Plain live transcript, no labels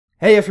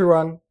Hey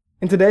everyone!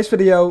 In today's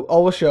video I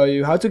will show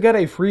you how to get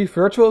a free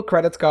virtual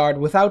credit card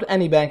without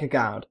any bank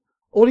account.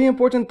 All the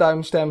important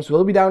timestamps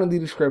will be down in the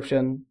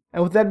description,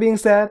 and with that being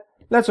said,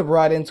 let's hop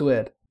right into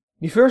it.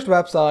 The first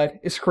website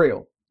is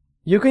Skrill.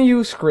 You can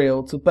use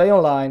Skrill to pay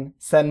online,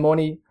 send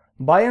money,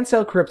 buy and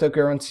sell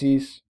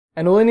cryptocurrencies,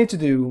 and all you need to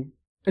do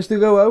is to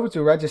go over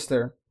to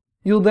register.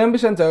 You'll then be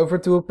sent over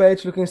to a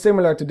page looking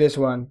similar to this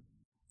one.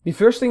 The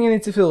first thing you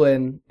need to fill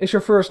in is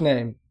your first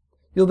name.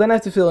 You'll then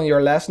have to fill in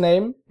your last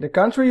name, the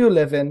country you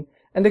live in,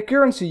 and the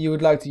currency you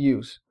would like to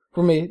use.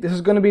 For me, this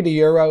is going to be the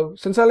euro,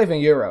 since I live in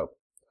Europe.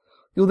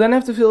 You'll then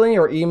have to fill in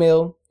your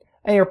email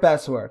and your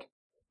password.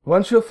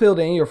 Once you've filled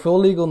in your full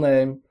legal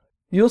name,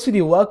 you'll see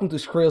the Welcome to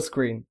Skrill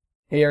screen.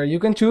 Here you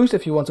can choose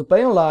if you want to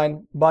pay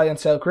online, buy and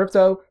sell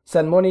crypto,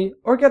 send money,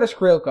 or get a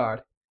Skrill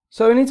card.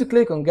 So you need to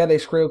click on Get a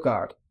Skrill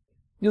card.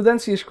 You'll then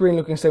see a screen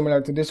looking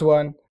similar to this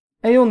one,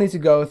 and you'll need to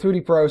go through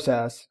the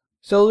process.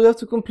 So you have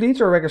to complete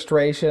your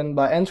registration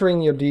by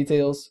entering your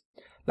details,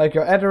 like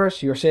your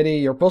address, your city,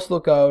 your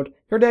postal code,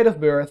 your date of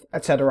birth,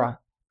 etc.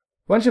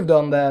 Once you've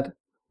done that,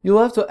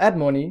 you'll have to add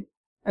money,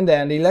 and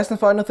then the last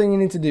and final thing you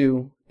need to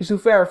do is to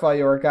verify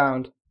your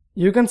account.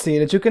 You can see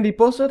that you can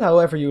deposit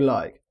however you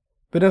like,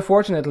 but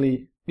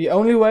unfortunately, the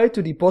only way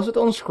to deposit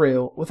on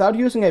Skrill without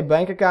using a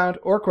bank account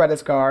or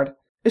credit card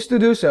is to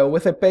do so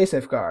with a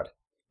PaySafe card.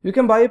 You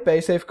can buy a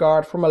PaySafe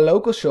card from a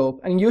local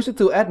shop and use it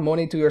to add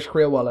money to your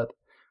Skrill wallet.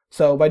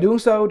 So by doing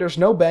so, there's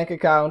no bank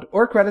account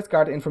or credit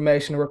card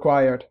information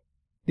required.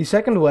 The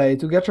second way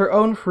to get your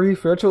own free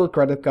virtual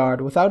credit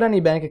card without any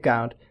bank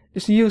account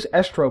is to use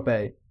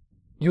AstroPay.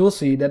 You will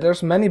see that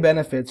there's many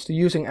benefits to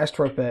using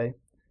AstroPay.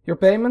 Your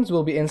payments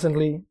will be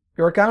instantly,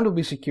 your account will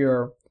be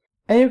secure,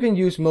 and you can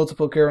use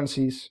multiple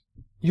currencies.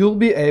 You'll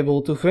be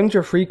able to fund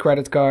your free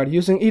credit card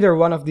using either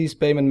one of these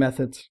payment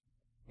methods,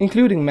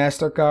 including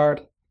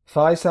MasterCard,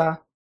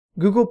 Visa,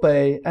 Google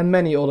Pay, and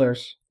many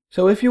others.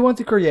 So if you want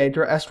to create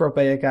your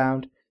AstroPay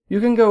account, you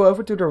can go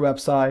over to their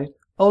website.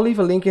 I'll leave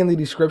a link in the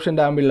description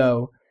down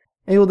below,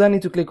 and you'll then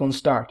need to click on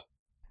Start.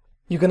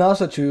 You can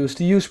also choose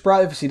to use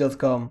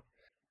privacy.com.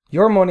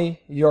 Your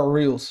money, your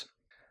rules.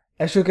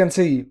 As you can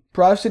see,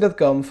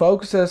 privacy.com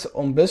focuses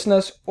on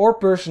business or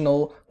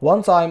personal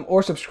one-time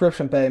or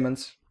subscription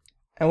payments.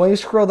 And when you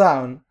scroll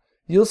down,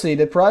 you'll see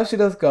that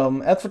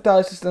privacy.com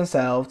advertises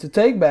themselves to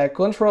take back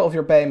control of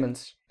your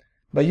payments.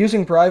 By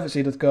using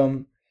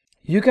privacy.com,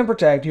 you can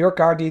protect your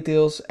card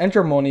details and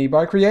your money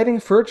by creating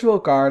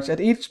virtual cards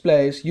at each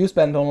place you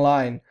spend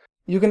online.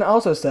 You can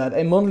also set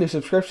a monthly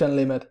subscription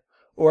limit,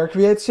 or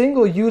create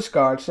single-use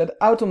cards that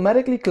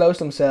automatically close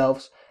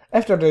themselves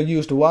after they're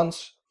used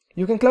once.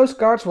 You can close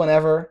cards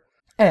whenever,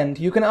 and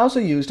you can also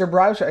use their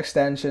browser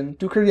extension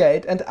to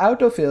create and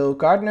autofill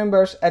card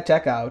numbers at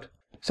checkout.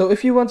 So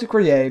if you want to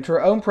create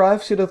your own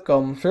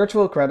privacy.com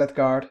virtual credit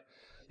card,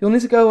 you'll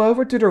need to go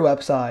over to their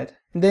website,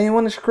 and then you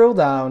want to scroll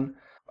down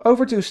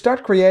over to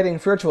Start Creating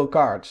Virtual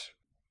Cards.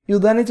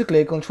 You'll then need to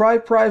click on Try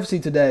Privacy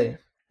Today.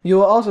 You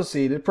will also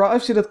see that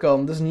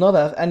privacy.com does not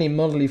have any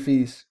monthly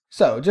fees.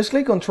 So just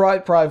click on Try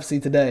Privacy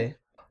Today.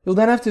 You'll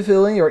then have to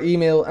fill in your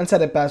email and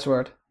set a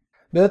password.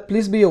 But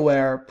please be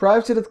aware,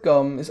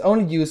 privacy.com is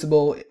only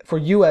usable for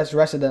US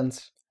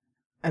residents.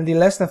 And the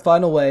last and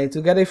final way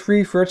to get a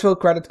free virtual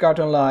credit card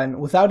online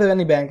without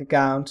any bank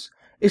accounts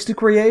is to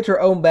create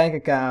your own bank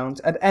account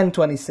at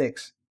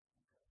N26.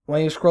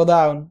 When you scroll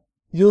down,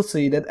 you'll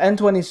see that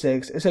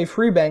N26 is a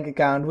free bank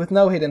account with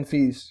no hidden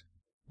fees.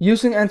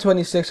 Using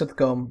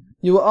N26.com,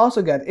 you will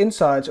also get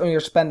insights on your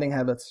spending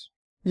habits.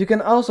 You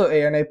can also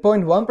earn a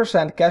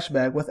 0.1%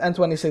 cashback with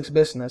N26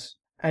 Business.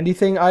 And the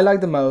thing I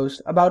like the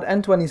most about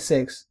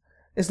N26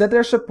 is that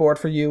there's support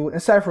for you in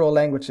several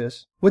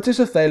languages, which is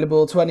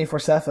available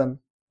 24/7.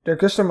 Their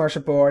customer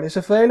support is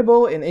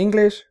available in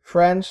English,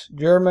 French,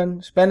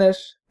 German,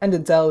 Spanish, and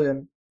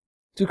Italian.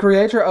 To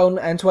create your own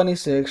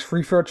N26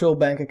 free virtual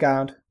bank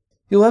account,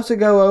 you'll have to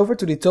go over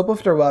to the top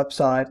of their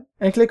website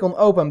and click on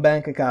Open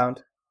Bank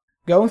Account.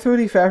 Going through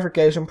the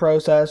verification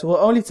process will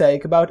only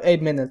take about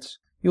 8 minutes.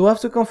 You'll have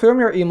to confirm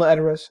your email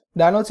address,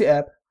 download the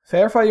app,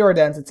 verify your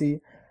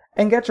identity,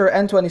 and get your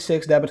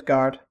N26 debit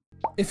card.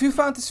 If you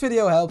found this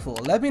video helpful,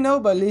 let me know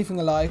by leaving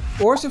a like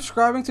or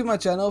subscribing to my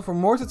channel for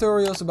more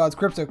tutorials about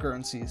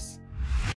cryptocurrencies.